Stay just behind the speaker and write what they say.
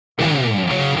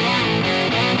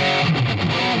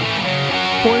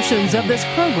Portions of this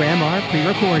program are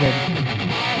pre-recorded.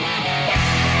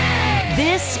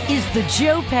 This is the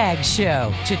Joe Pags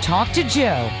Show. To talk to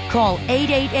Joe, call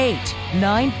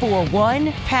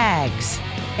 888-941-PAGS.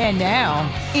 And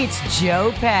now, it's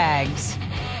Joe Pags.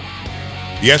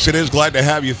 Yes, it is. Glad to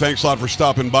have you. Thanks a lot for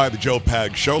stopping by the Joe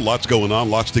Pags Show. Lots going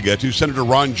on, lots to get to. Senator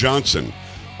Ron Johnson,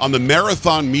 on the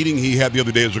marathon meeting he had the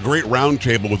other day, it was a great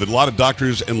roundtable with a lot of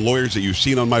doctors and lawyers that you've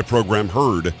seen on my program,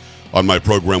 heard on my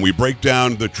program. We break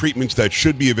down the treatments that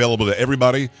should be available to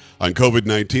everybody on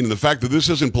COVID-19 and the fact that this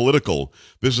isn't political.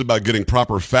 This is about getting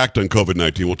proper fact on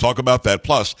COVID-19. We'll talk about that.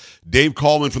 Plus, Dave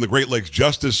Kallman from the Great Lakes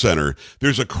Justice Center.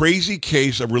 There's a crazy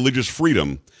case of religious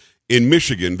freedom in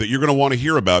Michigan that you're going to want to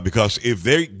hear about, because if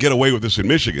they get away with this in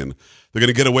Michigan, they're going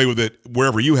to get away with it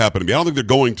wherever you happen to be. I don't think they're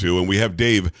going to, and we have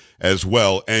Dave as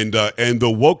well. And the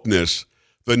wokeness,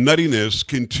 the nuttiness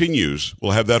continues.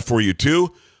 We'll have that for you,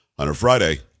 too, on a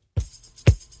Friday.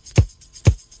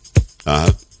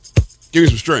 Give me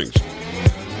some strings.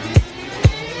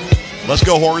 Let's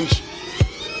go, horns.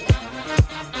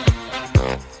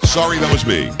 Sorry, that was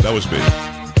me. That was me.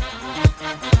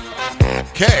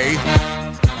 Kay.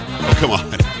 Oh, come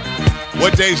on.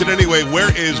 What day is it anyway? Where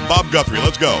is Bob Guthrie?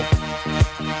 Let's go.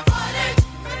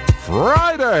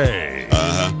 Friday.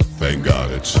 Thank God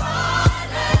it's...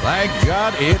 Thank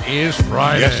God it is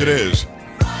Friday. Yes, it is.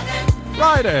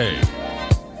 Friday.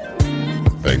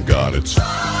 Thank God it's...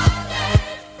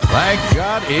 Thank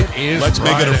God it is Let's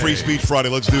Friday. make it a Free Speech Friday.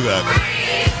 Let's do that.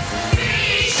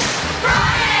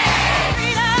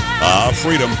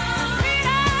 Freedom.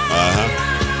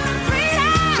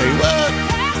 Say what?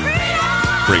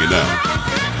 Bring it down.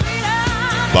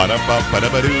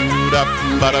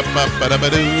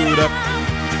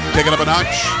 Take it up a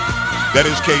notch. That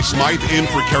is Kay Smythe in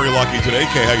for Kerry Lucky today.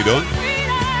 Kay, how you doing?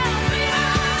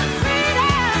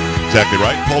 Exactly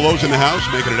right. Polo's in the house,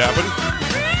 making it happen.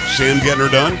 Sam getting her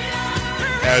done,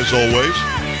 as always.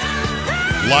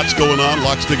 Lots going on,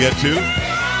 lots to get to.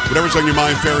 Whatever's on your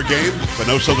mind, fair game. If I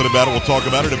know something about it, we'll talk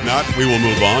about it. If not, we will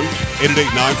move on.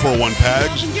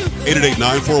 888-941-PAGS.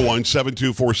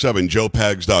 888-941-7247,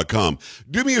 joepags.com.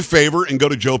 Do me a favor and go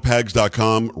to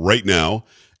joepags.com right now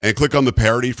and click on the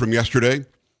parody from yesterday.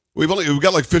 We've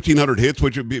got like 1,500 hits,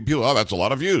 which would be people, oh, that's a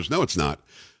lot of views. No, it's not.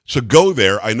 So go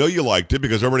there. I know you liked it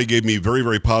because everybody gave me very,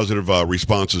 very positive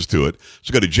responses to it.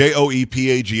 So go to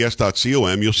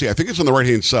joepags.com. You'll see, I think it's on the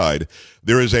right-hand side,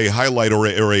 there is a highlight or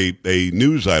a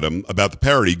news item about the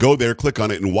parody. Go there, click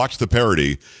on it, and watch the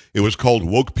parody. It was called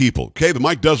Woke People. Okay, the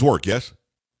mic does work, yes?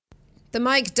 The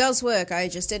mic does work. I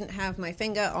just didn't have my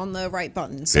finger on the right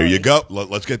button. Sorry. There you go.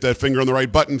 Let's get that finger on the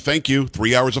right button. Thank you.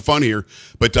 3 hours of fun here.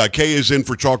 But Kay is in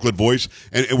for Chocolate Voice,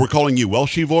 and we're calling you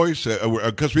Welshie Voice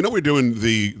because we know we're doing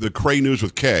the Cray News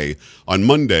with Kay on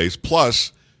Mondays.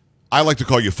 Plus, I like to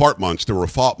call you Fart Monster or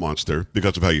Fart Monster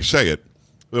because of how you say it.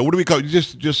 What do we call you?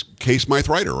 Just Kay Smythe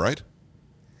Writer, right?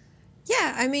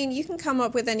 Yeah, I mean, you can come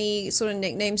up with any sort of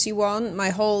nicknames you want. My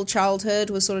whole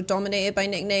childhood was sort of dominated by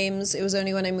nicknames. It was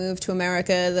only when I moved to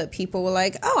America that people were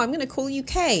like, oh, I'm going to call you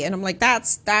Kay. And I'm like,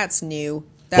 that's new.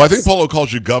 Well, I think Polo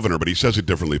calls you Governor, but he says it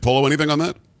differently. Polo, anything on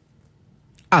that?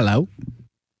 Hello.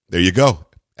 There you go.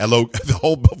 Hello. The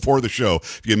whole before the show,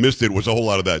 if you missed it, was a whole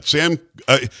lot of that. Sam,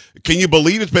 can you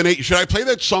believe it's been 8? Should I play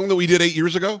that song that we did 8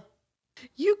 years ago?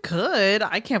 You could.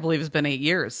 I can't believe it's been 8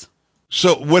 years.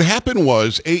 So what happened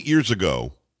was 8 years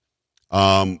ago,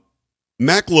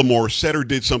 Macklemore said or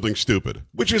did something stupid,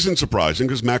 which isn't surprising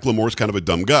because Macklemore's kind of a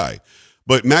dumb guy.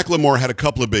 But Macklemore had a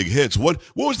couple of big hits. What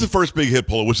was the first big hit,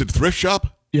 Polo? Was it Thrift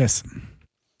Shop? Yes.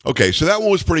 Okay, so that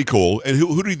one was pretty cool. And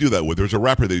who did he do that with? There was a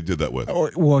rapper that he did that with.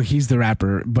 Well, he's the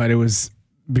rapper, but it was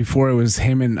before it was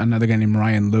him and another guy named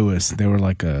Ryan Lewis. They were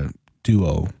like a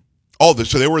duo. Oh,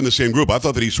 so they were in the same group. I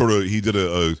thought that he did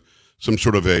some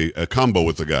sort of a combo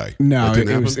with the guy. No,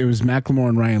 it was Macklemore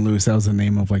and Ryan Lewis. That was the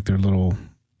name of like their little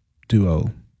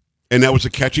duo. And that was a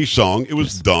catchy song. It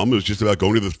was dumb. It was just about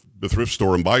going to the thrift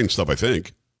store and buying stuff, I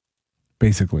think.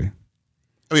 Basically.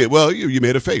 I mean, well, you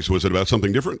made a face. Was it about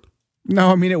something different?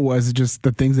 No, I mean, it was just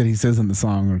the things that he says in the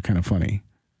song are kind of funny.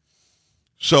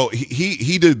 So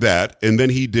he did that, and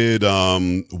then he did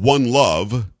One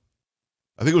Love.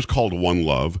 I think it was called One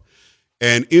Love.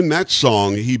 And in that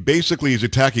song, he basically is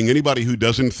attacking anybody who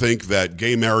doesn't think that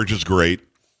gay marriage is great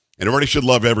and everybody should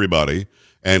love everybody.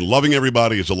 And loving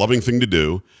everybody is a loving thing to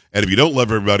do. And if you don't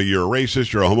love everybody, you're a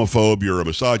racist, you're a homophobe, you're a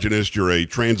misogynist, you're a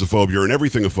transphobe, you're an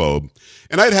everything-ophobe.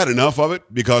 And I'd had enough of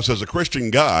it because as a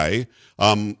Christian guy,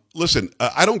 listen,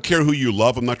 I don't care who you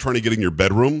love. I'm not trying to get in your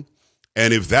bedroom.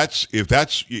 And if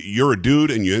you're a dude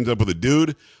and you end up with a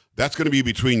dude, that's going to be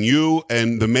between you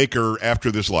and the maker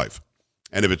after this life.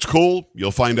 And if it's cool,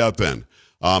 you'll find out then.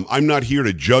 I'm not here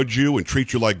to judge you and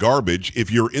treat you like garbage if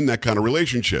you're in that kind of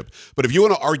relationship. But if you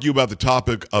want to argue about the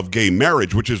topic of gay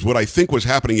marriage, which is what I think was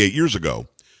happening 8 years ago,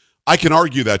 I can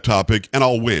argue that topic and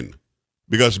I'll win,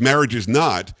 because marriage is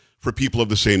not for people of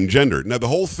the same gender. Now, the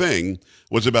whole thing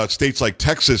was about states like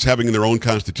Texas having in their own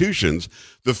constitutions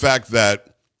the fact that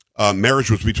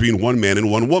marriage was between one man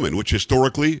and one woman, which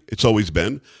historically it's always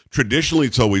been. Traditionally,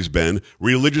 it's always been.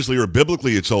 Religiously or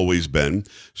biblically, it's always been.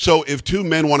 So if two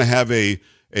men want to have a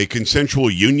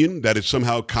consensual union that is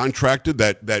somehow contracted,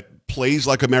 that plays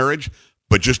like a marriage,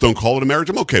 but just don't call it a marriage,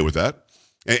 I'm okay with that.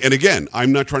 And again,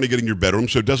 I'm not trying to get in your bedroom,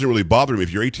 so it doesn't really bother me.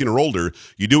 If you're 18 or older,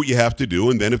 you do what you have to do,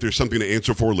 and then if there's something to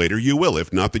answer for later, you will.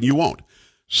 If not, then you won't.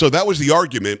 So that was the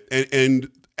argument. And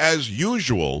as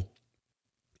usual,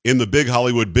 in the big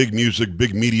Hollywood, big music,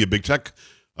 big media, big tech,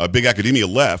 big academia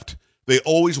left, they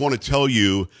always want to tell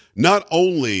you, not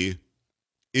only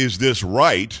is this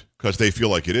right, because they feel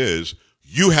like it is,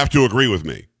 you have to agree with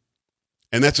me.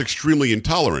 And that's extremely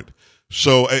intolerant.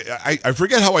 So I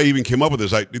forget how I even came up with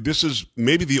this. This is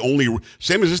maybe the only,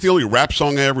 Sam, is this the only rap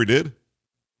song I ever did?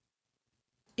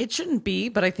 It shouldn't be,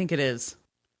 but I think it is.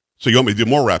 So you want me to do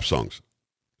more rap songs,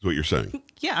 is what you're saying?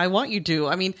 Yeah, I want you to.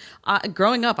 I mean,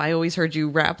 growing up, I always heard you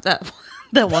rap that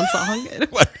one song.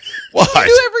 What? Why? I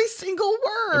knew every single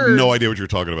word. I have no idea what you're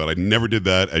talking about. I never did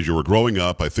that as you were growing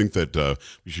up. I think that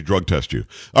we should drug test you.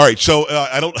 All right, so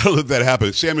I don't know if that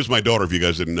happened. Sam is my daughter, if you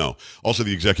guys didn't know. Also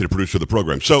the executive producer of the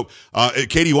program. So,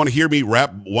 Katie, you want to hear me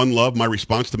rap One Love, my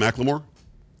response to Macklemore?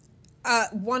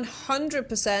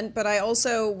 100%, but I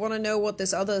also want to know what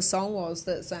this other song was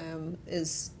that Sam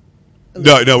is...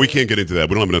 No, we can't get into that.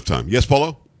 We don't have enough time. Yes,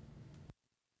 Polo?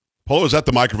 Polo is at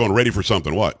the microphone ready for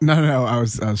something. What? No. I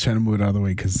was trying to move it out of the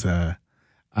way because I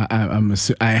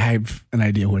have an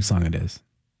idea what song it is.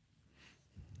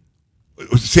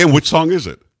 Sam, which song is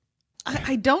it?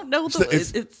 I don't know.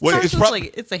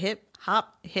 It's a hip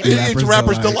hop. It's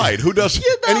Rapper's Delight. Who does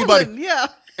anybody? One, yeah.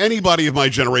 Anybody of my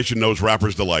generation knows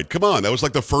Rapper's Delight. Come on, that was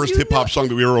like the first hip hop song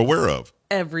that we were aware of.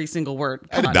 Every single word.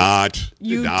 I did not.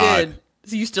 You did.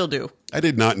 So you still do. I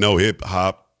did not know hip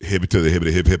hop. Hip to the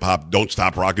hip hop. Don't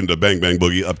stop rocking to bang bang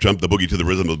boogie. Up jump the boogie to the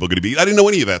rhythm of the boogie beat. I didn't know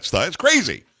any of that stuff. It's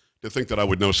crazy to think that I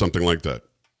would know something like that.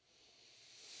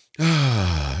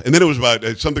 And then it was about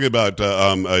something about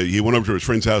he went over to his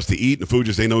friend's house to eat and the food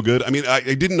just ain't no good. I mean, I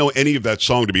didn't know any of that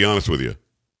song, to be honest with you.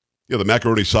 Yeah, the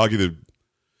macaroni soggy.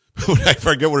 I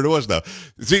forget what it was now.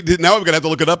 See, now I'm gonna have to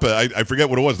look it up. I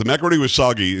forget what it was. The macaroni was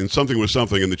soggy and something was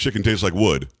something, and the chicken tastes like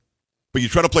wood. But you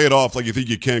try to play it off like you think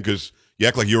you can because you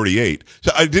act like you already ate.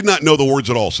 So I did not know the words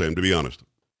at all, Sam, to be honest.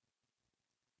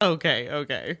 Okay.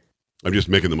 I'm just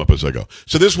making them up as I go.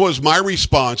 So this was my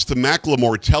response to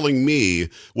Macklemore telling me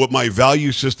what my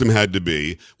value system had to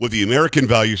be, what the American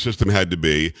value system had to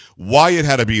be, why it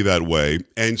had to be that way.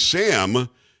 And Sam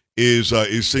is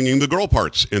singing the girl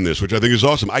parts in this, which I think is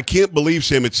awesome. I can't believe,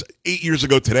 Sam, it's 8 years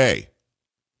ago today.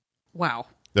 Wow.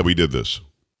 That we did this.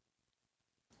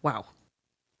 Wow.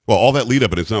 Well, all that lead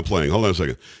up and it's not playing. Hold on a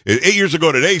second. 8 years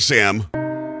ago today, Sam,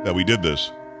 that we did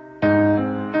this.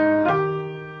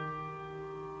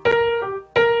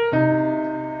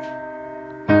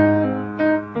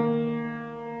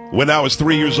 When I was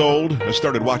 3 years old, I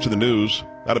started watching the news.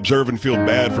 I'd observe and feel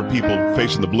bad for people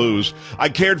facing the blues. I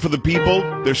cared for the people,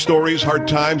 their stories, hard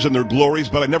times, and their glories,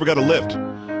 but I never got a lift.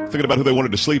 Thinking about who they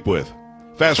wanted to sleep with.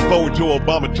 Fast forward to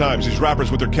Obama times, these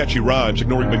rappers with their catchy rhymes,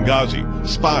 ignoring Benghazi,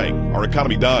 spying, our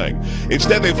economy dying.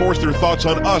 Instead, they force their thoughts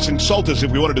on us, insult us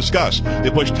if we want to discuss. They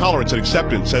push tolerance and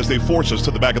acceptance as they force us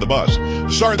to the back of the bus.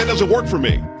 Sorry, that doesn't work for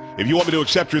me. If you want me to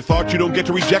accept your thoughts, you don't get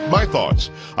to reject my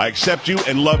thoughts. I accept you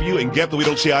and love you and get that we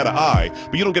don't see eye to eye,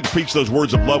 but you don't get to preach those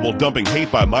words of love while dumping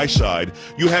hate by my side.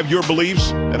 You have your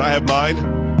beliefs, and I have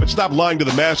mine. But stop lying to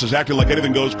the masses, acting like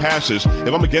anything goes passes.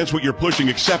 If I'm against what you're pushing,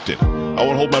 accept it. I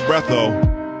won't hold my breath, though,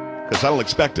 because I don't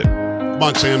expect it. Come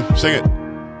on, Sam, sing it.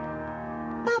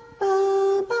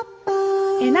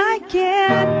 And I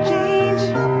can't change,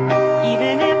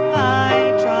 even if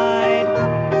I tried,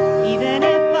 even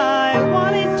if I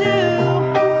wanted to.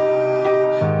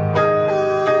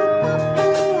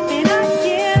 And I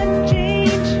can't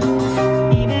change,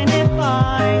 even if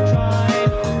I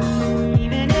tried,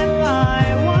 even if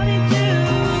I wanted to.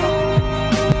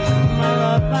 My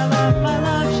love, my love, my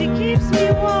love, she keeps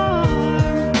me warm.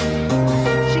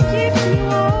 She keeps me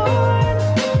warm.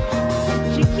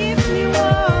 She keeps me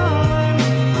warm.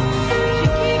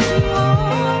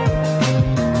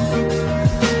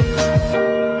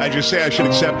 I just say I should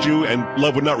accept you and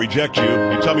love would not reject you.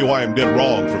 You tell me why I'm dead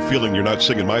wrong for feeling you're not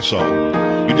singing my song.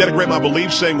 You denigrate my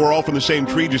beliefs saying we're all from the same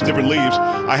tree, just different leaves.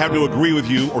 I have to agree with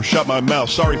you or shut my mouth.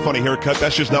 Sorry, funny haircut.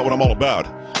 That's just not what I'm all about.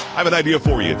 I have an idea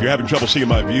for you if you're having trouble seeing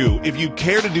my view. If you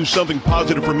care to do something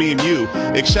positive for me and you,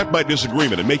 accept my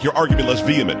disagreement and make your argument less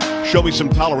vehement. Show me some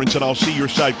tolerance and I'll see your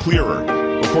side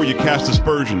clearer. Before you cast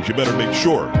aspersions, you better make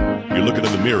sure you're looking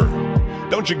in the mirror.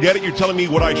 Don't you get it? You're telling me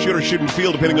what I should or shouldn't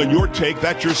feel depending on your take.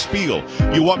 That's your spiel.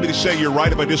 You want me to say you're right.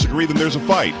 If I disagree, then there's a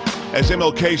fight. As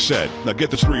MLK said, now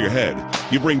get this through your head.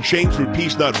 You bring change through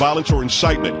peace, not violence or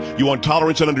incitement. You want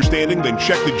tolerance and understanding? Then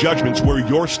check the judgments where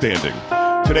you're standing.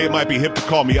 Today it might be hip to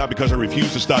call me out because I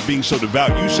refuse to stop being so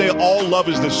devout. You say all love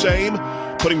is the same.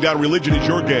 Putting down religion is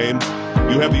your game.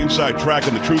 You have the inside track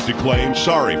and the truth to claim.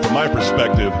 Sorry, from my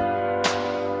perspective,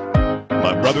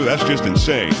 my brother, that's just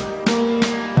insane.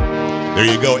 There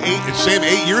you go. Sam,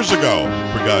 8 years ago,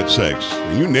 for God's sakes.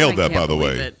 And you nailed that, by the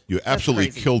way. You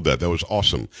absolutely killed that. That was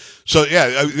awesome. So,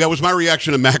 yeah, that was my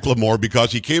reaction to Macklemore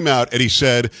because he came out and he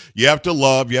said, you have to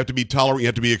love, you have to be tolerant, you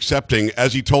have to be accepting,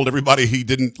 as he told everybody he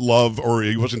didn't love or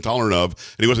he wasn't tolerant of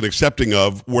and he wasn't accepting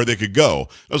of where they could go.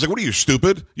 I was like, what are you,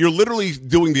 stupid? You're literally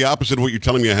doing the opposite of what you're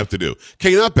telling me I have to do.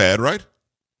 Okay, not bad, right?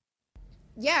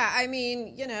 Yeah, I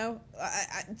mean,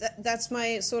 that's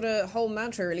my sort of whole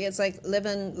mantra, really. It's like live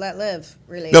and let live,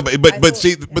 really. No,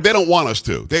 but they don't want us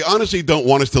to. They honestly don't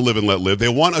want us to live and let live. They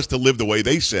want us to live the way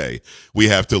they say we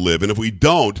have to live. And if we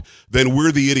don't, then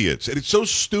we're the idiots. And it's so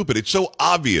stupid. It's so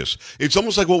obvious. It's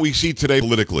almost like what we see today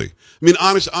politically. I mean,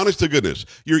 honest to goodness.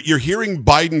 You're hearing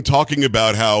Biden talking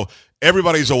about how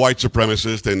everybody's a white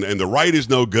supremacist and the right is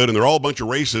no good and they're all a bunch of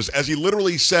racists, as he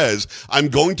literally says, I'm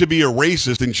going to be a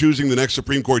racist in choosing the next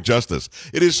Supreme Court justice.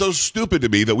 It is so stupid to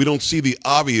me that we don't see the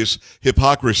obvious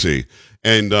hypocrisy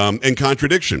and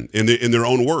contradiction in their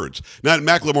own words. Now,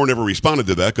 Macklemore never responded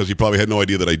to that because he probably had no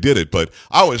idea that I did it, but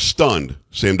I was stunned,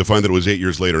 Sam, to find that it was 8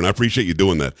 years later, and I appreciate you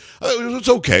doing that. It's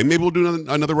okay. Maybe we'll do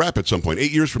another rap at some point.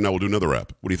 8 years from now, we'll do another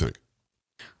rap. What do you think?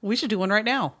 We should do one right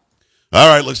now. All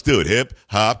right, let's do it. Hip,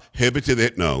 hop, hip it to the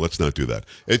hip. No, let's not do that.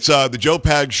 It's the Joe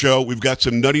Pag Show. We've got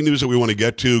some nutty news that we want to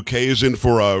get to. Kay is in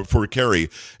for Carrie.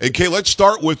 And Kay, let's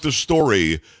start with the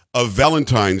story of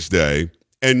Valentine's Day.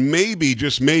 And maybe,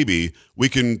 just maybe, we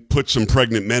can put some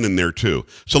pregnant men in there too.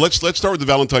 So let's start with the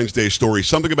Valentine's Day story.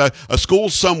 Something about a school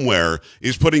somewhere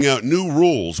is putting out new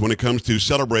rules when it comes to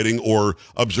celebrating or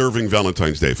observing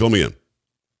Valentine's Day. Fill me in.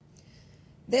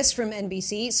 This from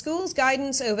NBC. Schools'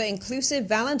 guidance over inclusive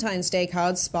Valentine's Day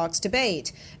cards sparks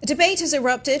debate. A debate has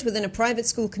erupted within a private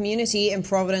school community in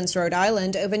Providence, Rhode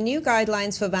Island, over new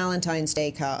guidelines for Valentine's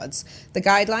Day cards. The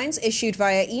guidelines, issued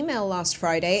via email last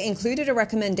Friday, included a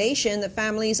recommendation that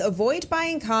families avoid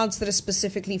buying cards that are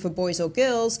specifically for boys or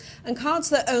girls and cards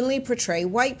that only portray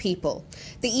white people.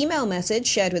 The email message,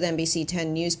 shared with NBC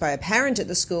 10 News by a parent at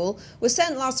the school, was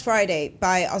sent last Friday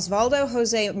by Osvaldo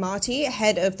Jose Marti,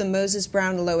 head of the Moses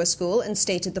Brown Lower School, and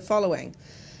stated the following.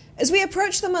 As we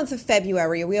approach the month of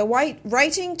February, we are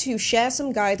writing to share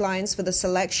some guidelines for the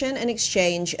selection and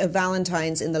exchange of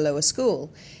Valentines in the lower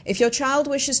school. If your child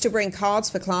wishes to bring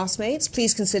cards for classmates,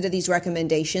 please consider these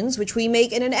recommendations, which we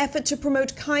make in an effort to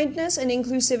promote kindness and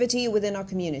inclusivity within our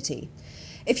community.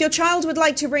 If your child would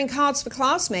like to bring cards for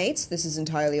classmates, this is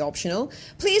entirely optional,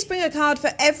 please bring a card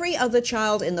for every other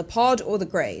child in the pod or the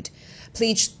grade.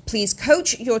 Please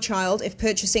coach your child, if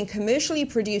purchasing commercially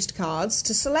produced cards,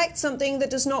 to select something that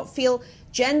does not feel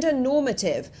gender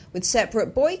normative, with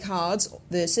separate boy cards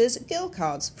versus girl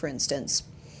cards, for instance.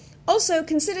 Also,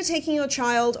 consider taking your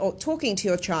child or talking to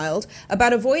your child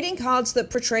about avoiding cards that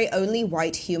portray only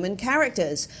white human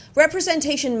characters.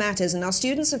 Representation matters, and our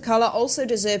students of color also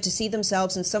deserve to see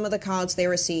themselves in some of the cards they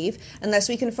receive, unless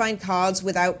we can find cards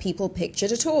without people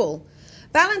pictured at all.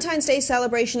 Valentine's Day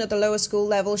celebration at the lower school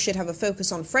level should have a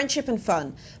focus on friendship and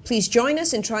fun. Please join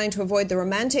us in trying to avoid the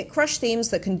romantic crush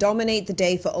themes that can dominate the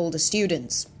day for older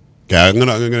students. Okay, I'm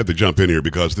gonna have to jump in here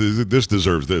because this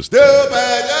deserves this. Stupid!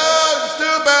 Oh,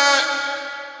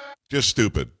 stupid! Just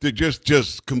stupid.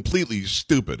 Just completely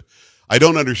stupid. I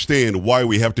don't understand why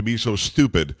we have to be so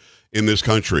stupid in this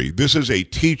country. This is a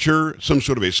teacher, some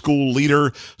sort of a school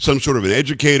leader, some sort of an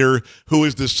educator who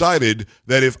has decided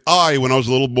that if when I was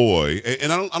a little boy,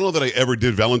 and I don't know that I ever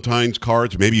did Valentine's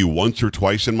cards, maybe once or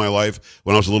twice in my life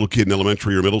when I was a little kid in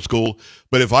elementary or middle school,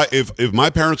 but if my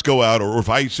parents go out or if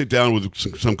I sit down with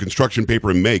some construction paper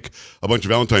and make a bunch of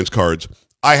Valentine's cards,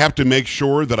 I have to make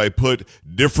sure that I put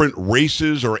different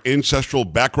races or ancestral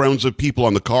backgrounds of people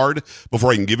on the card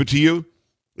before I can give it to you.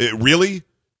 Really?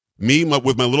 Me,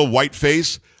 with my little white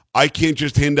face, I can't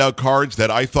just hand out cards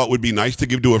that I thought would be nice to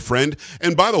give to a friend.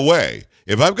 And by the way,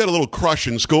 if I've got a little crush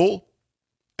in school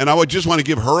and I would just want to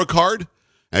give her a card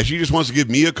and she just wants to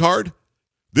give me a card,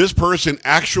 This person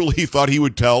actually thought he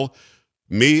would tell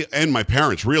me and my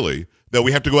parents, really, that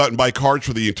we have to go out and buy cards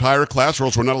for the entire class or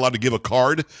else we're not allowed to give a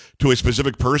card to a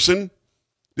specific person.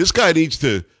 This guy needs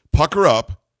to pucker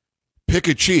up, pick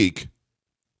a cheek,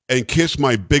 and kiss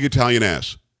my big Italian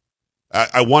ass.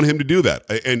 I want him to do that.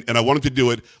 And I want him to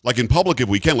do it like in public if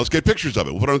we can. Let's get pictures of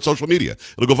it. We'll put it on social media.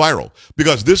 It'll go viral.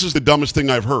 Because this is the dumbest thing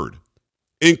I've heard.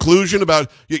 Inclusion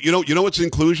about, you know what's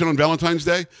inclusion on Valentine's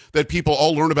Day? That people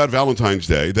all learn about Valentine's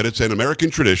Day, that it's an American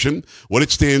tradition, what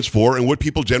it stands for, and what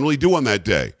people generally do on that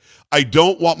day. I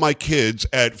don't want my kids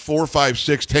at 4, 5,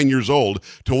 6, 10 years old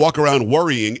to walk around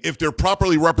worrying if they're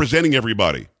properly representing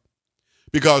everybody.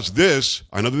 Because this,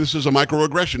 I know that this is a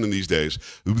microaggression in these days,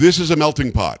 this is a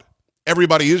melting pot.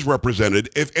 Everybody is represented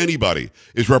if anybody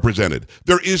is represented.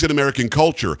 There is an American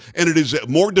culture, and it is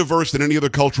more diverse than any other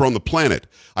culture on the planet.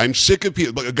 I'm sick of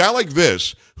people. A guy like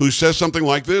this who says something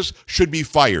like this should be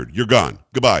fired. You're gone.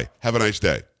 Goodbye. Have a nice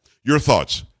day. Your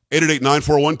thoughts.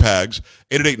 888-941-PAGS,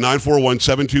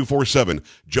 888-941-7247,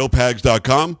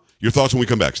 joepags.com. Your thoughts when we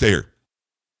come back. Stay here.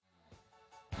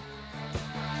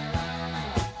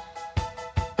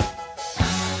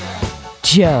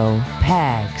 Joe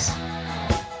Pags.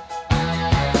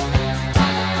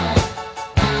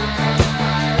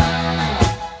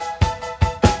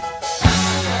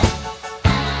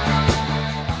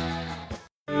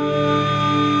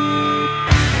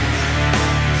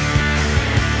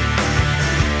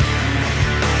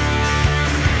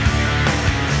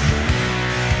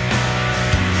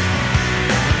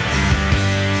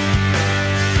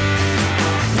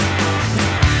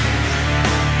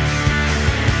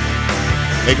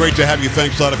 Hey, great to have you.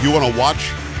 Thanks a lot. If you want to watch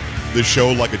this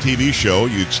show like a TV show,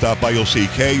 you'd stop by. You'll see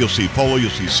Kay, you'll see Polo, you'll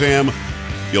see Sam,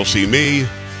 you'll see me.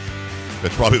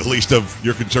 That's probably the least of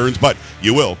your concerns, but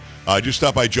you will. Just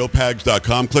stop by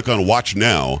joepags.com, click on Watch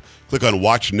Now. Click on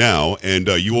Watch Now, and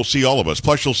you will see all of us.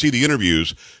 Plus, you'll see the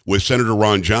interviews with Senator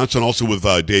Ron Johnson, also with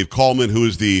Dave Kallman, who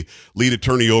is the lead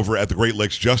attorney over at the Great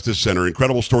Lakes Justice Center.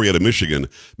 Incredible story out of Michigan.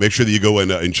 Make sure that you go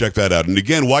and check that out. And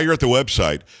again, while you're at the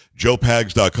website,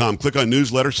 joepags.com, click on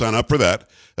newsletter, sign up for that,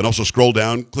 and also scroll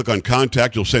down, click on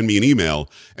contact. You'll send me an email.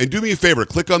 And do me a favor,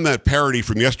 click on that parody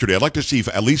from yesterday. I'd like to see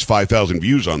at least 5,000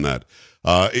 views on that.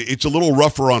 It's a little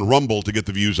rougher on Rumble to get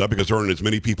the views up because there aren't as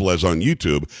many people as on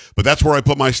YouTube, but that's where I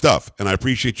put my stuff, and I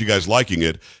appreciate you guys liking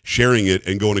it, sharing it,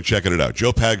 and going and checking it out.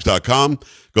 joepags.com.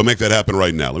 Go make that happen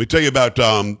right now. Let me tell you about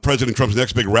President Trump's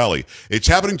next big rally. It's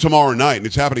happening tomorrow night, and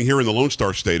it's happening here in the Lone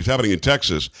Star State. It's happening in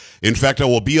Texas. In fact, I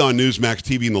will be on Newsmax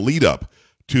TV in the lead-up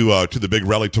to the big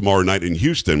rally tomorrow night in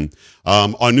Houston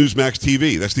on Newsmax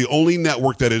TV. That's the only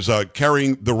network that is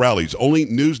carrying the rallies. Only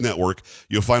news network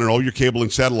you'll find on all your cable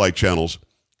and satellite channels.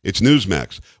 It's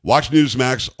Newsmax. Watch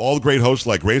Newsmax. All the great hosts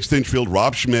like Grant Stinchfield,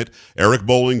 Rob Schmidt, Eric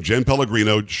Bowling, Jen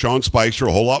Pellegrino, Sean Spicer,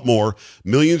 a whole lot more.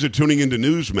 Millions are tuning into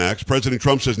Newsmax. President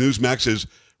Trump says Newsmax is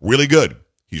really good.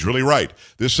 He's really right.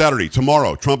 This Saturday,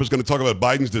 tomorrow, Trump is going to talk about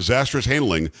Biden's disastrous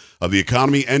handling of the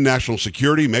economy and national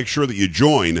security. Make sure that you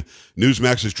join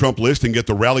Newsmax's Trump list and get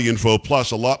the rally info,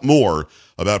 plus a lot more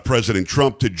about President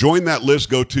Trump. To join that list,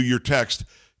 go to your text.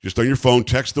 Just on your phone,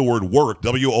 text the word WORK,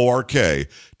 W-O-R-K,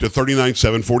 to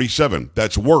 39747.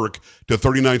 That's WORK to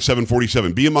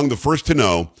 39747. Be among the first to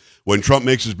know when Trump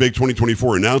makes his big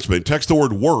 2024 announcement. Text the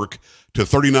word WORK to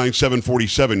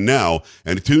 39747 now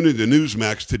and tune into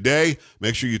Newsmax today.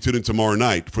 Make sure you tune in tomorrow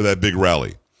night for that big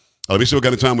rally. Let me see what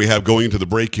kind of time we have going into the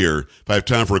break here. If I have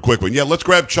time for a quick one. Yeah, let's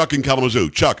grab Chuck in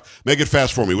Kalamazoo. Chuck, make it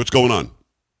fast for me. What's going on?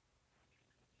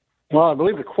 Well, I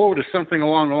believe the quote is something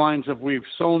along the lines of we've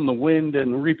sown the wind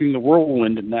and reaping the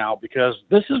whirlwind now, because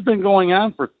this has been going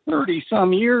on for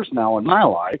 30-some years now in my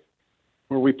life,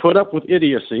 where we put up with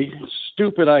idiocy,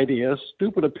 stupid ideas,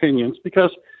 stupid opinions,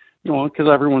 because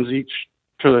everyone's each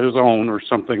to his own or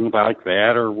something like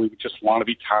that, or we just want to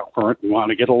be tolerant, we want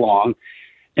to get along.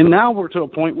 And now we're to a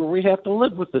point where we have to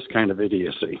live with this kind of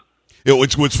idiocy.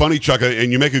 What's funny, Chuck,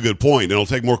 and you make a good point, and I'll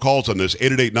take more calls on this,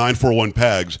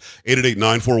 888-941-PAGS,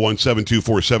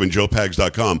 888-941-7247,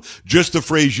 joepags.com. Just the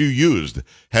phrase you used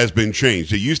has been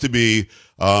changed. It used to be,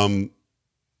 right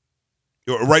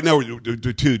now,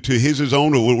 to his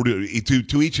own,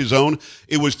 to each his own.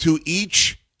 It was to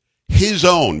each his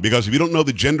own, because if you don't know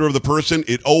the gender of the person,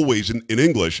 it always, in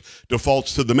English,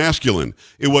 defaults to the masculine.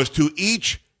 It was to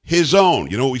each his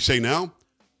own. You know what we say now?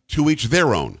 To each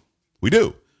their own. We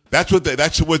do. That's what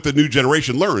the new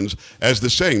generation learns as the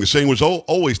saying. The saying was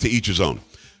always to each his own.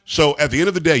 So at the end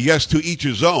of the day, yes, to each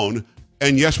his own,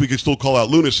 and yes, we can still call out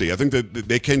lunacy. I think that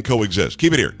they can coexist.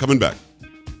 Keep it here. Coming back.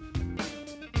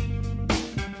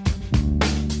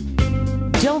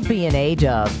 Don't be an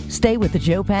A-dub. Stay with the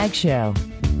Joe Pags Show.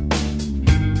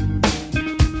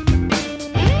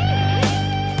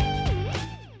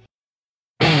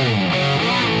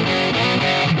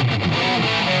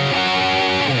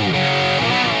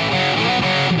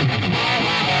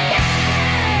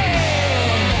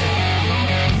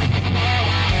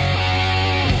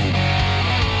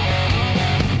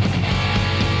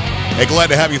 Hey, glad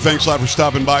to have you. Thanks a lot for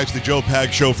stopping by. It's the Joe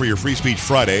Pag Show for your Free Speech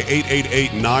Friday.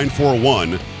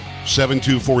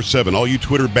 888-941-7247. All you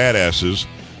Twitter badasses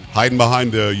hiding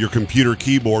behind your computer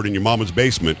keyboard in your mama's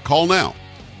basement, call now.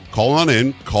 Call on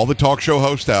in. Call the talk show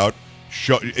host out.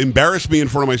 Embarrass me in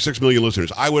front of my 6 million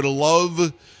listeners. I would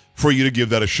love for you to give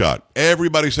that a shot.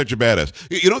 Everybody's such a badass.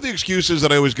 You know the excuses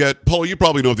that I always get? Paul, you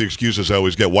probably know the excuses I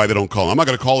always get why they don't call. I'm not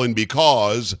going to call in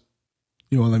because...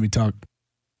 You won't let me talk.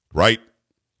 Right.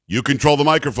 You control the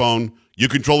microphone. You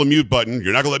control the mute button.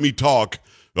 You're not going to let me talk.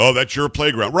 Oh, that's your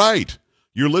playground. Right.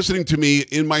 You're listening to me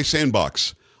in my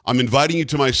sandbox. I'm inviting you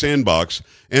to my sandbox,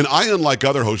 and I, unlike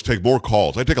other hosts, take more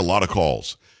calls. I take a lot of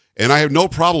calls, and I have no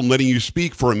problem letting you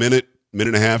speak for a minute,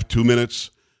 minute and a half, 2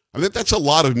 minutes. I mean, that's a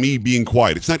lot of me being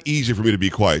quiet. It's not easy for me to be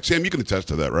quiet. Sam, you can attest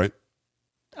to that, right?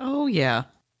 Oh, yeah.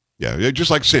 Yeah,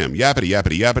 just like Sam. Yappity,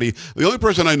 yappity, yappity. The only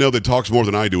person I know that talks more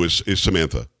than I do is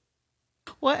Samantha.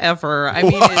 Whatever. I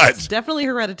mean, it's definitely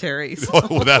hereditary. So.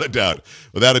 Without a doubt.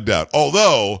 Without a doubt.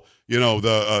 Although, you know,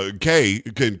 the Kay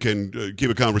can keep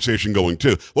a conversation going,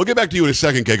 too. We'll get back to you in a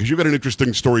second, Kay, because you've got an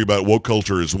interesting story about woke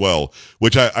culture as well,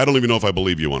 which I don't even know if I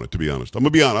believe you on it, to be honest. I'm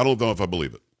going to be honest. I don't know if I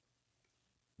believe it.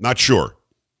 Not sure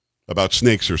about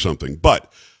snakes or something.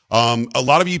 But a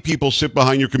lot of you people sit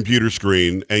behind your computer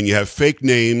screen and you have fake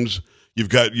names. You've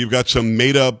got some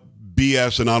made-up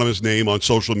BS anonymous name on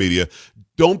social media.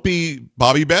 Don't be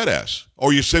Bobby Badass.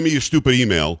 Or you send me a stupid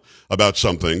email about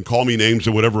something, call me names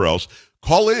or whatever else.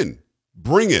 Call in.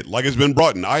 Bring it like it's been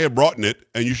brought in. I have brought in it,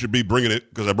 and you should be bringing it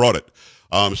because I brought it.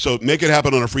 So make it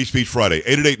happen on a Free Speech Friday.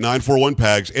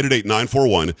 888-941-PAGS,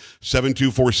 888-941-7247,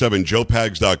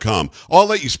 joepags.com. I'll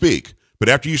let you speak. But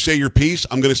after you say your piece,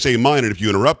 I'm going to say mine, and if you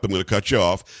interrupt, I'm going to cut you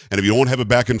off. And if you don't have a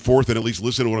back and forth and at least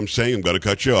listen to what I'm saying, I'm going to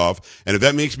cut you off. And if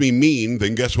that makes me mean,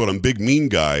 then guess what? I'm big mean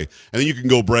guy. And then you can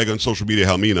go brag on social media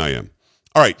how mean I am.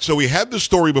 All right, so we had the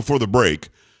story before the break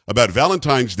about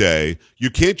Valentine's Day. You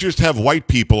can't just have white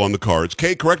people on the cards.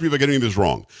 Kay, correct me if I'm getting this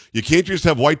wrong. You can't just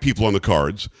have white people on the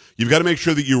cards. You've got to make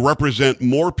sure that you represent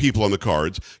more people on the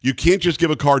cards. You can't just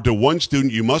give a card to one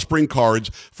student. You must bring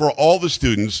cards for all the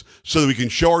students so that we can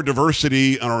show our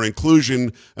diversity and our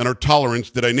inclusion and our tolerance.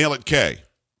 Did I nail it, Kay?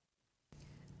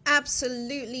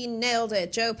 Absolutely nailed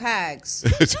it, Joe Pags.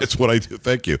 That's what I do.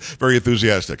 Thank you. Very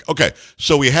enthusiastic. Okay,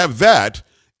 so we have that,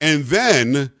 and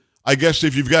then I guess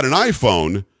if you've got an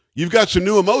iPhone, you've got some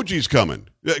new emojis coming.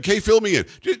 Kay, fill me in.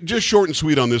 Just short and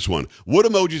sweet on this one. What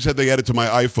emojis have they added to my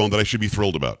iPhone that I should be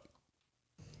thrilled about?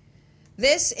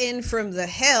 This in from the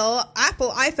Hill.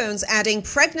 Apple iPhone's adding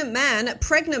pregnant man,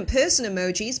 pregnant person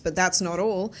emojis, but that's not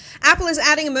all. Apple is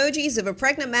adding emojis of a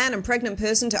pregnant man and pregnant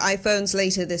person to iPhones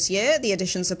later this year. The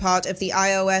additions are part of the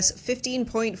iOS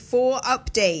 15.4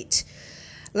 update.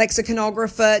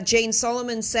 Lexiconographer Jane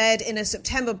Solomon said in a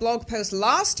September blog post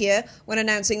last year when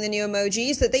announcing the new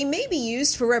emojis that they may be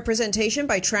used for representation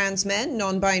by trans men,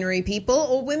 non-binary people,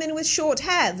 or women with short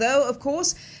hair. Though, of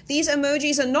course, these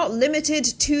emojis are not limited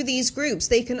to these groups.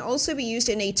 They can also be used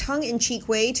in a tongue-in-cheek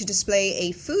way to display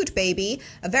a food baby,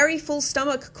 a very full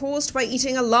stomach caused by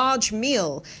eating a large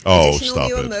meal. Additional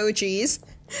new emojis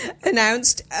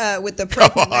announced with the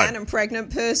pregnant man and pregnant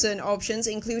person options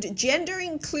include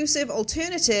gender-inclusive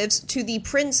alternatives to the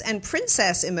prince and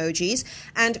princess emojis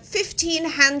and 15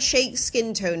 handshake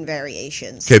skin tone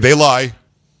variations. Okay, they lie.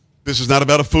 This is not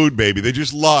about a food baby. They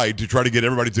just lied to try to get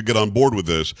everybody to get on board with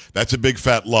this. That's a big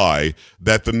fat lie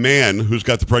that the man who's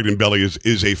got the pregnant belly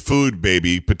is a food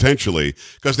baby, potentially.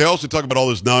 Because they also talk about all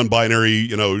this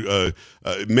non-binary,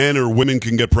 men or women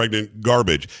can get pregnant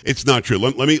garbage. It's not true.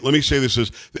 Let me say this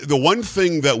is the one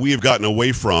thing that we have gotten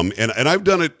away from, and I've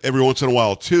done it every once in a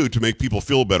while, too, to make people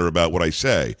feel better about what I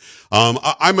say.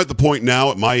 I'm at the point now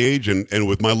at my age and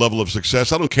with my level of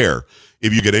success, I don't care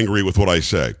if you get angry with what I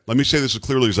say. Let me say this as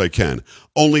clearly as I can.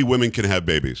 Only women can have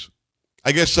babies.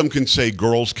 I guess some can say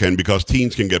girls can because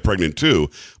teens can get pregnant too,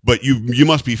 but you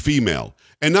must be female.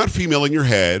 And not female in your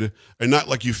head, and not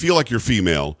like you feel like you're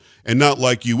female, and not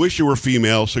like you wish you were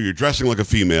female, so you're dressing like a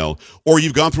female, or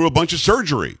you've gone through a bunch of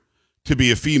surgery to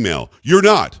be a female. You're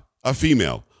not a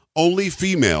female. Only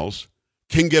females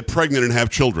can get pregnant and have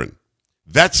children.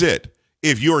 That's it.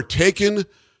 If you're taking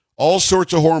all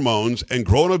sorts of hormones and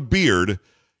growing a beard,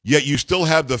 yet you still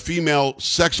have the female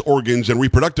sex organs and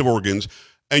reproductive organs,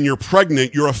 and you're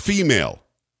pregnant, you're a female.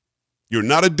 You're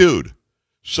not a dude.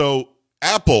 So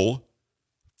Apple,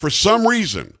 for some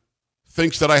reason,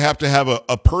 thinks that I have to have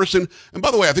a person. And by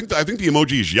the way, I think the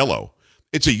emoji is yellow.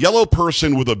 It's a yellow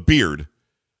person with a beard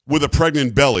with a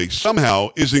pregnant belly somehow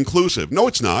is inclusive. No,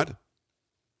 it's not.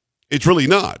 It's really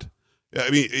not. I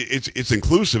mean, it's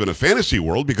inclusive in a fantasy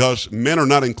world because men are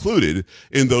not included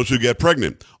in those who get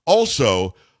pregnant.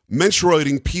 Also,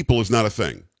 menstruating people is not a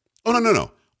thing. Oh,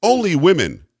 no. Only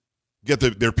women get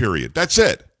their period. That's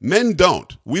it. Men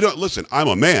don't. We don't. Listen, I'm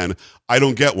a man. I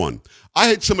don't get one. I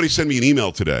had somebody send me an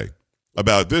email today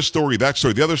about this story, that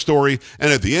story, the other story,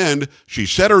 and at the end, she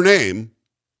said her name,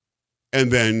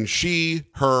 and then she,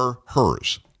 her,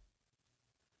 hers.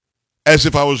 As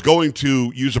if I was going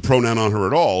to use a pronoun on her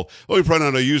at all. The only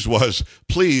pronoun I used was,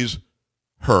 please,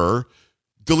 her,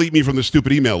 delete me from the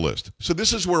stupid email list. So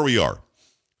this is where we are.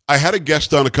 I had a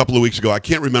guest on a couple of weeks ago. I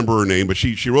can't remember her name, but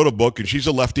she wrote a book, and she's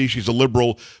a lefty. She's a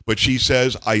liberal, but she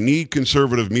says, I need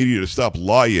conservative media to stop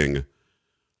lying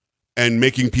and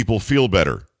making people feel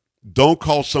better. Don't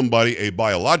call somebody a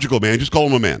biological man. Just call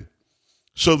him a man.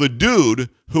 So the dude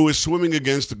who is swimming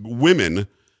against women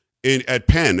at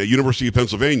Penn, at University of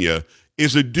Pennsylvania,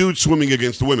 is a dude swimming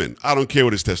against women. I don't care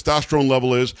what his testosterone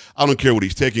level is. I don't care what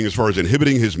he's taking as far as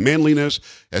inhibiting his manliness.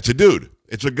 That's a dude.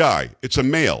 It's a guy. It's a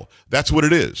male. That's what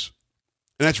it is.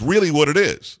 And that's really what it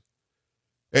is.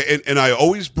 And I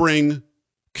always bring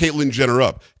Caitlyn Jenner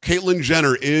up. Caitlyn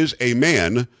Jenner is a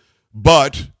man,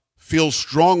 but feels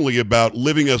strongly about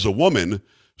living as a woman.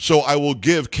 So I will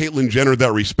give Caitlyn Jenner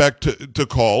that respect to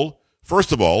call,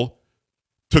 first of all,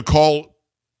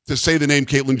 to say the name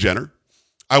Caitlyn Jenner.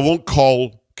 I won't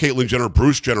call Caitlyn Jenner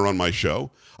Bruce Jenner on my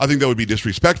show. I think that would be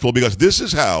disrespectful because this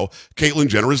is how Caitlyn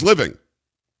Jenner is living.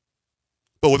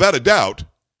 But without a doubt,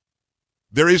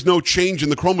 there is no change in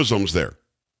the chromosomes there.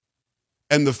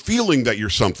 And the feeling that you're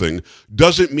something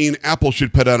doesn't mean Apple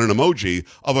should put out an emoji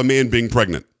of a man being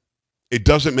pregnant. It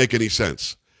doesn't make any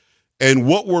sense. And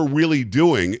what we're really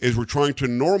doing is we're trying to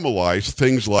normalize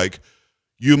things like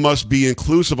you must be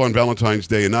inclusive on Valentine's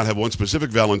Day and not have one specific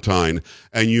Valentine,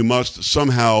 and you must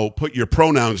somehow put your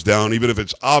pronouns down, even if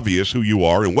it's obvious who you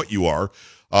are and what you are.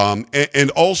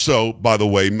 And also, by the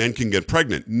way, men can get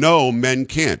pregnant. No, men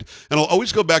can't. And I'll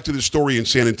always go back to this story in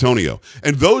San Antonio.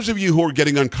 And those of you who are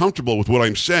getting uncomfortable with what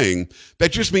I'm saying,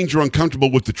 that just means you're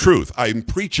uncomfortable with the truth. I'm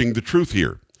preaching the truth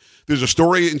here. There's a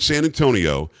story in San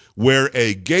Antonio where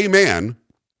a gay man,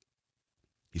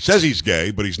 he says he's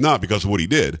gay, but he's not because of what he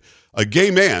did. A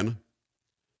gay man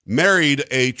married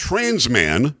a trans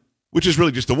man, which is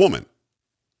really just a woman.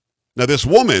 Now, this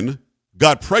woman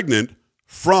got pregnant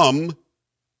from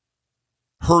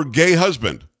her gay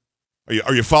husband.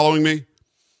 Are you following me?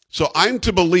 So I'm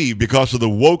to believe, because of the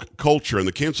woke culture and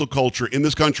the cancel culture in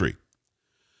this country,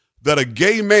 that a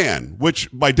gay man, which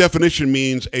by definition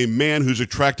means a man who's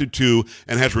attracted to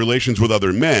and has relations with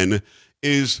other men,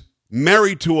 is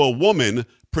married to a woman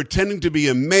pretending to be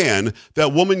a man.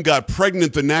 That woman got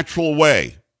pregnant the natural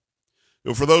way.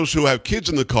 Now, for those who have kids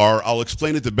in the car, I'll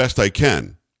explain it the best I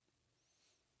can.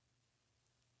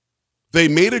 They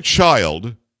made a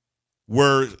child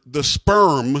where the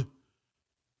sperm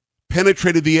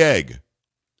penetrated the egg.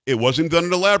 It wasn't done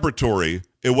in a laboratory.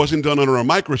 It wasn't done under a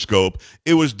microscope.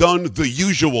 It was done the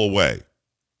usual way.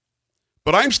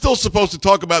 But I'm still supposed to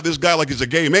talk about this guy like he's a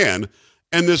gay man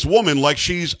and this woman like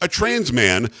she's a trans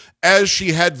man, as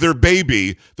she had their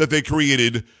baby that they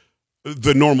created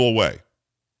the normal way.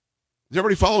 Is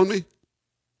everybody following me?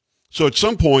 So at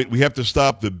some point, we have to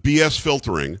stop the BS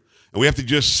filtering, and we have to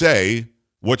just say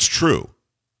what's true.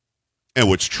 And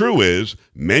what's true is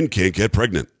men can't get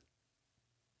pregnant.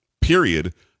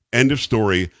 Period. End of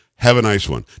story. Have a nice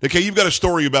one. Okay, you've got a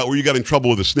story about where you got in trouble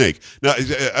with a snake. Now,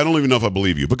 I don't even know if I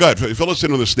believe you, but go ahead, fill us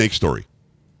in on the snake story.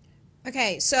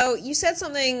 Okay, so you said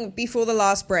something before the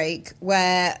last break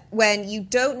where when you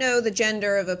don't know the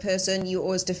gender of a person, you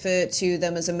always defer to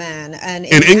them as a man. And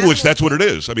in English, that's what it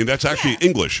is. I mean, that's actually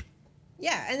English.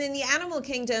 Yeah, and in the animal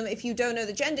kingdom, if you don't know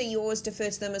the gender, you always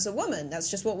defer to them as a woman. That's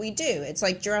just what we do. It's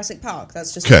like Jurassic Park.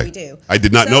 That's just what we do. I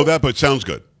did not know that, but it sounds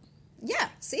good. Yeah,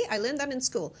 see, I learned that in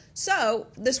school. So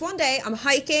this one day, I'm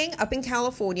hiking up in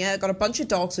California, got a bunch of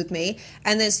dogs with me,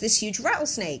 and there's this huge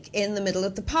rattlesnake in the middle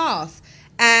of the path.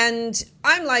 And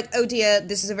I'm like, oh dear,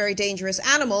 this is a very dangerous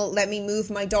animal. Let me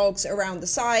move my dogs around the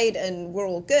side and we're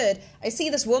all good. I see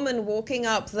this woman walking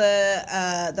up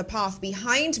the path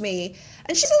behind me,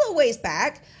 and she's a little ways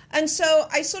back. And so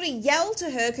I sort of yelled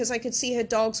to her because I could see her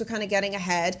dogs were kind of getting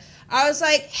ahead. I was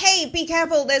like, hey, be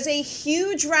careful. There's a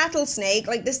huge rattlesnake.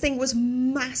 Like, this thing was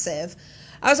massive.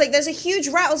 I was like, there's a huge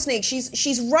rattlesnake.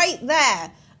 She's right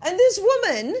there. And this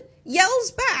woman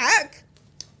yells back,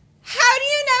 how do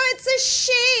you know it's a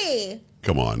she?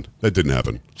 Come on. That didn't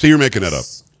happen. See, you're making that up.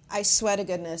 I swear to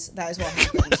goodness, that is what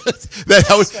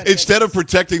happened. Instead of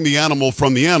protecting the animal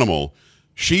from the animal,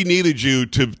 she needed you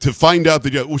to find out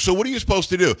the. So what are you supposed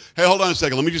to do? Hey, hold on a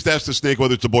second. Let me just ask the snake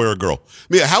whether it's a boy or a girl.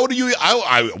 I mean, how do you?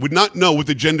 I would not know what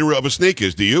the gender of a snake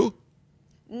is. Do you?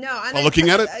 No. Looking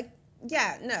at it?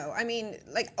 Yeah, no, I mean,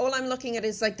 like, all I'm looking at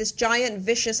is, like, this giant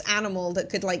vicious animal that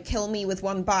could, like, kill me with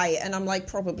one bite, and I'm like,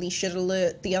 probably should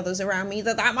alert the others around me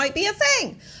that might be a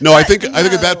thing. No, But I think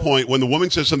at that point, when the woman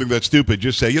says something that's stupid,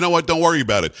 just say, you know what, don't worry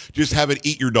about it. Just have it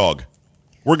eat your dog.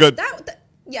 We're good.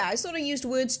 Yeah, I sort of used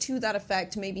words to that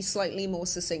effect, maybe slightly more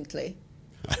succinctly.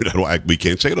 We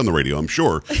can't say it on the radio, I'm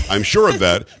sure. I'm sure of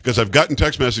that because I've gotten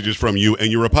text messages from you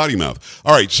and you're a potty mouth.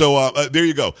 All right, so there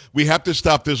you go. We have to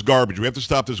stop this garbage. We have to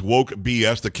stop this woke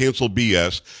BS, the cancel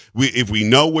BS. If we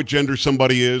know what gender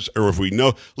somebody is, or if we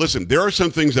know, listen, there are some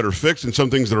things that are fixed and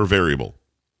some things that are variable.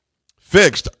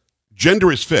 Fixed,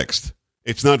 gender is fixed.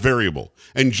 It's not variable.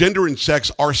 And gender and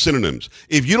sex are synonyms.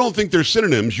 If you don't think they're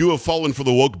synonyms, you have fallen for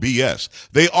the woke BS.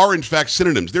 They are, in fact,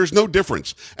 synonyms. There's no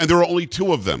difference. And there are only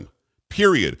two of them.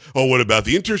 Period. Oh, what about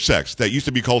the intersex that used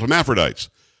to be called hermaphrodites?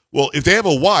 Well, if they have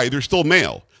a Y, they're still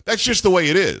male. That's just the way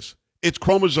it is. It's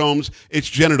chromosomes, it's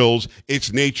genitals,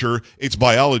 it's nature, it's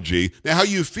biology. Now, how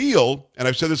you feel, and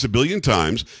I've said this a billion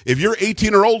times, if you're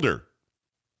 18 or older,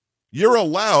 you're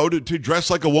allowed to dress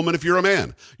like a woman if you're a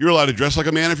man. You're allowed to dress like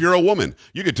a man if you're a woman.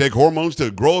 You can take hormones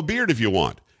to grow a beard if you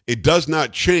want. It does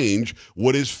not change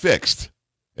what is fixed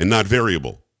and not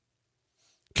variable.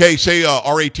 Okay, say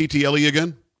R-A-T-T-L-E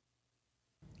again.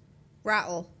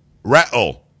 Rattle.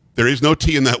 Rattle. There is no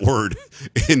T in that word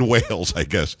in Wales, I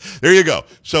guess. There you go.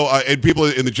 So, and people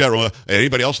in the chat room,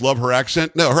 anybody else love her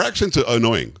accent? No, her accent's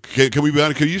annoying. Can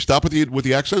you stop with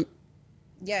the accent?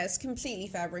 Yeah, it's completely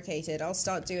fabricated. I'll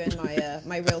start doing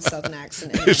my real Southern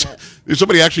accent in a minute.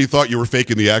 Somebody actually thought you were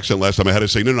faking the accent last time. I had to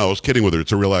say, no, I was kidding with her.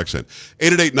 It's a real accent.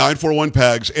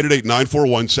 888-941-PAGS,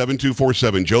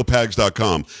 888-941-7247,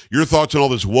 joepags.com. Your thoughts on all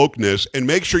this wokeness, and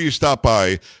make sure you stop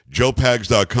by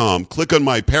joepags.com. Click on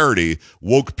my parody,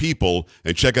 Woke People,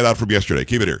 and check it out from yesterday.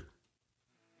 Keep it here.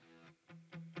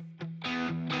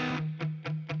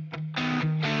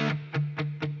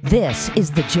 This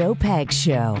is the Joe Pags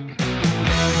Show.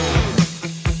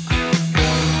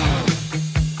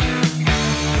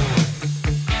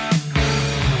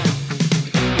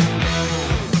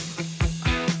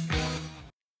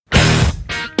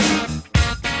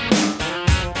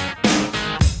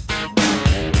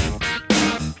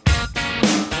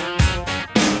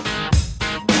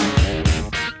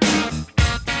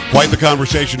 Quite the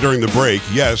conversation during the break.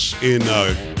 Yes, in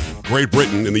Great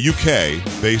Britain, in the UK,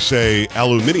 they say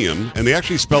aluminium, and they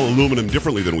actually spell aluminum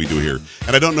differently than we do here.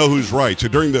 And I don't know who's right. So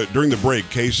during the break,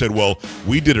 Kay said, well,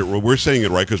 we did it. We're saying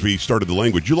it right because we started the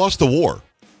language. You lost the war.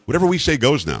 Whatever we say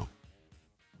goes now.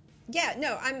 Yeah,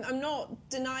 no, I'm not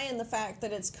denying the fact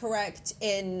that it's correct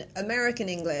in American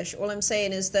English. All I'm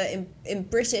saying is that in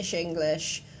British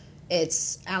English,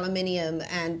 it's aluminium,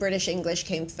 and British English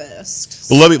came first.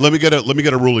 Well, let me get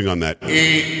a ruling on that.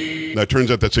 That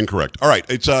turns out that's incorrect. All right,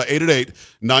 it's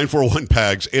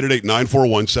 888-941-PAGS,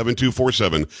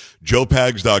 888-941-7247,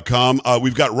 joepags.com.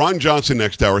 We've got Ron Johnson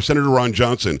next hour, Senator Ron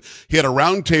Johnson. He had a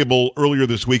roundtable earlier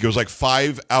this week. It was like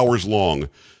 5 hours long,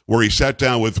 where he sat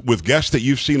down with guests that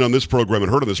you've seen on this program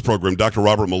and heard on this program, Dr.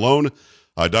 Robert Malone,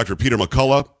 Dr. Peter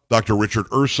McCullough, Dr. Richard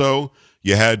Urso.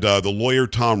 You had the lawyer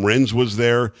Tom Renz was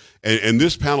there, and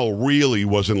this panel really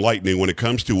was enlightening when it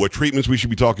comes to what treatments we should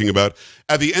be talking about.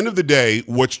 At the end of the day,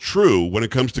 what's true when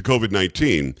it comes to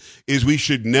COVID-19 is we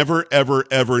should never, ever,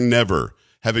 ever, never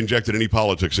have injected any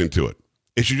politics into it.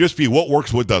 It should just be what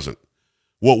works, what doesn't.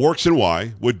 What works and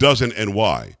why, what doesn't and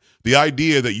why. The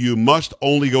idea that you must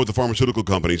only go with the pharmaceutical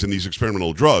companies and these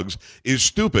experimental drugs is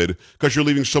stupid because you're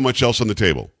leaving so much else on the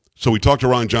table. So we talked to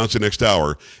Ron Johnson next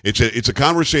hour. It's a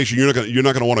conversation you're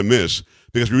not gonna want to miss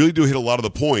because we really do hit a lot of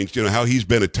the points. You know, how he's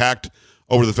been attacked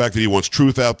over the fact that he wants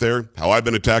truth out there, how I've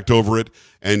been attacked over it,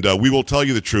 and we will tell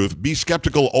you the truth. Be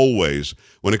skeptical always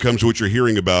when it comes to what you're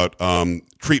hearing about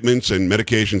treatments and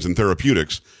medications and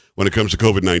therapeutics when it comes to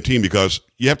COVID-19 because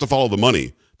you have to follow the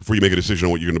money before you make a decision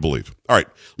on what you're going to believe. All right,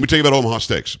 let me tell you about Omaha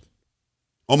Steaks.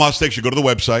 Omaha Steaks, you go to the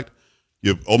website,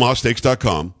 you have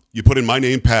omahasteaks.com. You put in my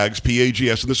name, PAGS,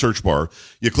 P-A-G-S, in the search bar.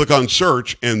 You click on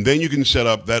search, and then you can set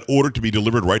up that order to be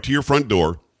delivered right to your front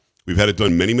door. We've had it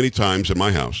done many, many times in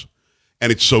my house,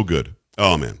 and it's so good.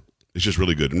 Oh, man, it's just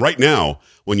really good. And right now,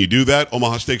 when you do that,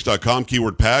 omahasteaks.com,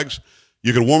 keyword PAGS,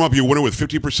 you can warm up your winter with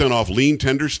 50% off lean,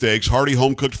 tender steaks, hearty,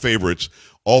 home-cooked favorites,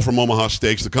 all from Omaha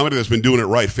Steaks, the company that's been doing it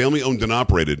right, family-owned and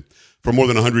operated for more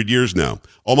than 100 years now.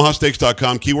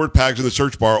 omahasteaks.com, keyword PAGS in the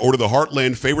search bar. Order the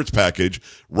Heartland Favorites package.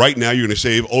 Right now, you're going to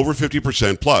save over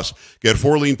 50%. Plus, get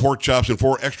 4 lean pork chops and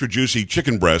 4 extra juicy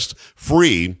chicken breasts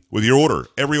free with your order.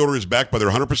 Every order is backed by their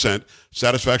 100%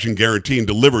 satisfaction guarantee and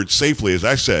delivered safely, as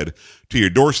I said, to your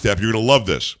doorstep. You're going to love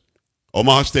this.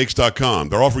 OmahaSteaks.com.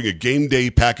 They're offering a game day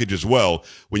package as well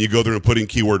when you go there and put in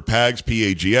keyword PAGS,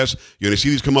 P-A-G-S. You're going to see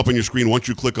these come up on your screen once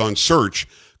you click on search.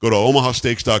 Go to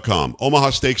OmahaSteaks.com.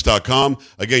 OmahaSteaks.com.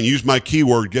 Again, use my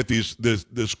keyword. Get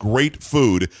this great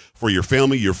food for your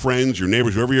family, your friends, your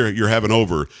neighbors, whoever you're having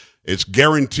over. It's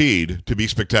guaranteed to be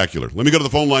spectacular. Let me go to the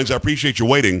phone lines. I appreciate you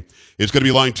waiting. It's going to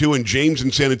be line 2 and James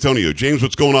in San Antonio. James,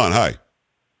 what's going on? Hi.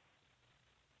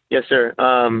 Yes, sir.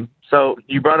 So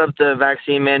you brought up the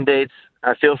vaccine mandates.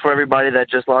 I feel for everybody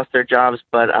that just lost their jobs,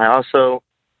 but I also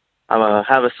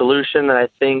have a solution that I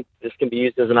think this can be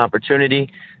used as an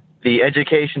opportunity. The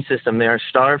education system, they are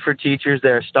starved for teachers. They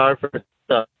are starved for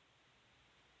stuff.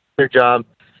 Their job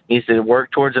needs to work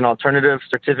towards an alternative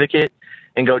certificate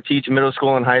and go teach middle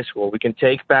school and high school. We can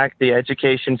take back the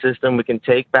education system. We can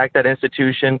take back that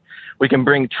institution. We can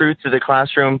bring truth to the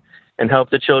classroom and help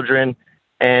the children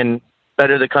and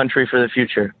better the country for the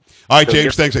future. All right,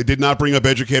 James, thanks. I did not bring up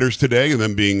educators today and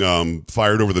them being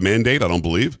fired over the mandate, I don't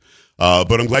believe.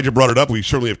 But I'm glad you brought it up. We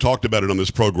certainly have talked about it on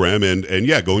this program. And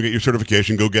yeah, go and get your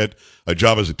certification. Go get a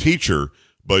job as a teacher.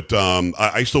 But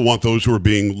I still want those who are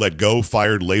being let go,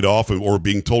 fired, laid off, or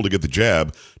being told to get the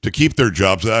jab to keep their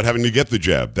jobs without having to get the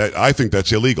jab. I think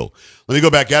that's illegal. Let me go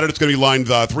back at it. It's going to be line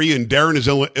 3, and Darren is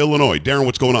Illinois. Darren,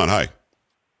 what's going on? Hi.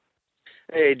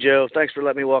 Hey, Joe. Thanks for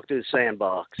letting me walk through the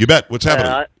sandbox. You bet. What's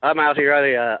happening? I'm out here.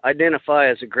 I identify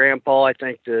as a grandpa. I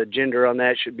think the gender on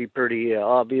that should be pretty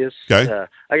obvious. Okay.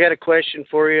 I got a question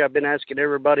for you. I've been asking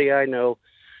everybody I know.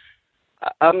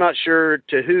 I'm not sure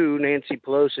to who Nancy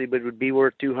Pelosi, but it would be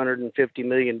worth $250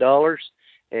 million.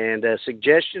 And a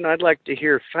suggestion, I'd like to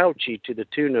hear Fauci to the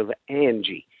tune of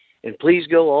Angie. And please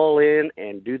go all in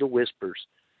and do the whispers.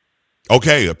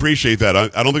 Okay, appreciate that. I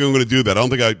don't think I'm going to do that. I don't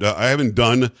think I haven't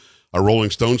done a Rolling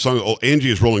Stones song. Oh, Angie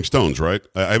is Rolling Stones, right?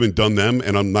 I haven't done them,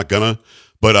 and I'm not gonna.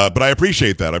 But I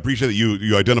appreciate that. I appreciate that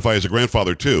you identify as a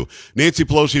grandfather too. Nancy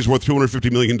Pelosi is worth $250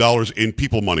 million in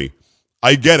people money.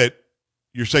 I get it.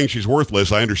 You're saying she's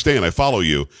worthless. I understand. I follow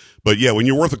you. But yeah, when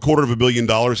you're worth $250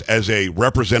 million as a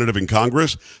representative in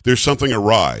Congress, there's something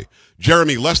awry.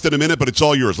 Jeremy, less than a minute, but it's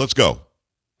all yours. Let's go.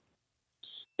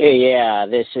 Hey, yeah,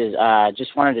 this is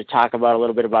just wanted to talk about a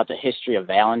little bit about the history of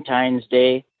Valentine's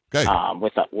Day. Okay.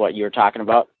 With what you were talking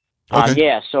about. Okay.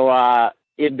 Yeah, so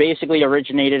it basically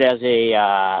originated as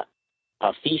a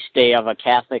feast day of a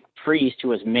Catholic priest who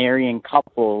was marrying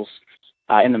couples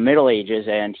in the Middle Ages,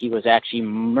 and he was actually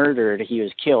murdered. He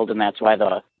was killed, and that's why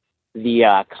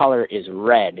the color is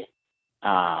red.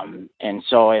 And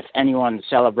so if anyone's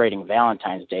celebrating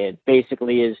Valentine's Day, it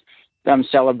basically is them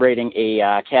celebrating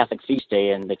a Catholic feast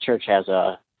day, and the church has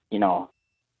a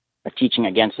teaching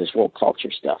against this woke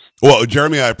culture stuff. Well,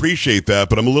 Jeremy, I appreciate that,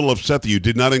 but I'm a little upset that you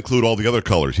did not include all the other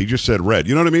colors. He just said red.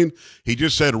 You know what I mean? He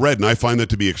just said red, and I find that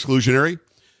to be exclusionary,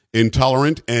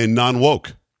 intolerant, and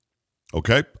non-woke.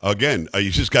 Okay? Again,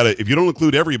 you just got to, if you don't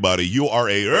include everybody, you are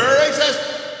a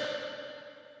racist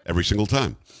every single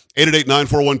time.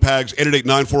 888-941-PAGS,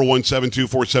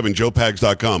 888-941-7247,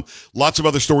 joepags.com. Lots of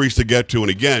other stories to get to. And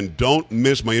again, don't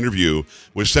miss my interview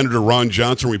with Senator Ron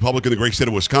Johnson, Republican of the great state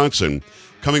of Wisconsin,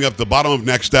 coming up the bottom of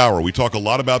next hour. We talk a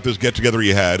lot about this get-together he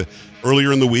had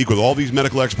earlier in the week with all these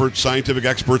medical experts, scientific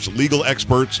experts, legal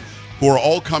experts, who are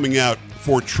all coming out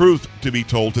for truth to be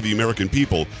told to the American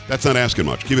people. That's not asking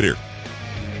much. Keep it here.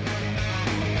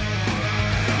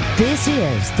 This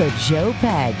is the Joe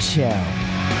Pags Show.